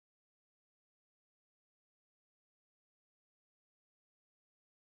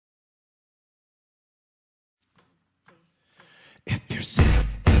you're sick,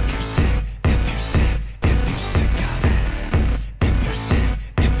 if you're sick, if you're sick, if you're sick of it. If you're sick,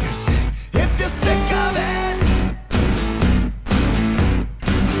 if you're sick, if you're sick of it.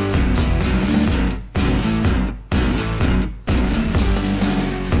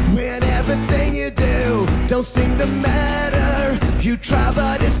 When everything you do don't seem to matter, you try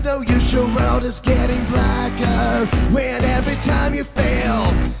but it's no use, your world is getting blacker. When every time you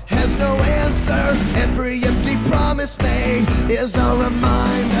fail has no answer, every empty promise made is a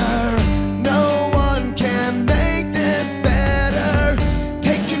reminder. No one can make this better.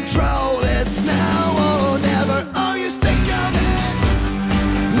 Take control, it's now or never. Are you sick of it?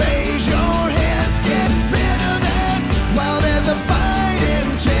 Raise your hands, get rid of it while there's a fighting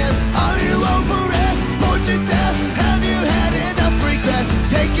chance. Are you over it? Bored to death? Have you had enough regret?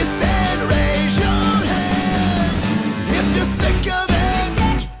 Take a stand, raise your hands if you're sick of it.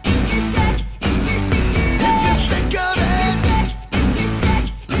 If you're sick of it.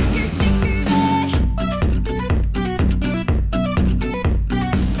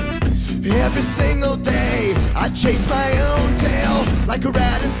 Every single day I chase my own tail like a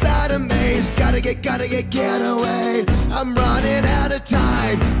rat inside a maze. Gotta get away. I'm running out of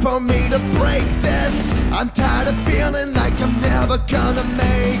time for me to break this. I'm tired of feeling like I'm never gonna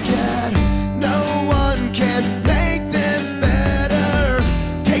make it. No one can make this better.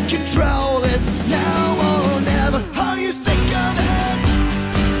 Take control, it's now or never. Are you sick of it?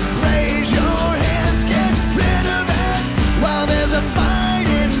 Raise your hands, get rid of it while there's a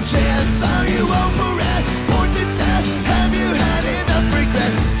fighting chance. Are you over it? Bored to death? Have you had enough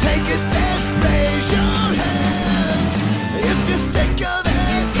regret? Take a stand, raise your hands if you're sick of it.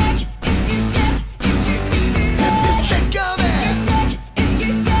 If you're sick of it.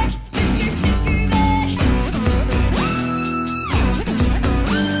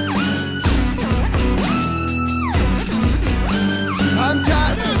 I'm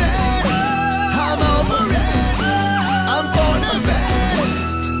tired of it, I'm over it, I'm bored of it.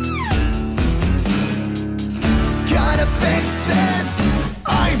 Gotta fix this,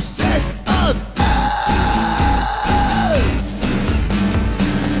 I'm sick of it.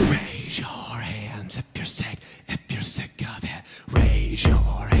 Raise your hands if you're sick of it. Raise your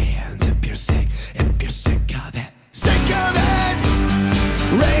hands.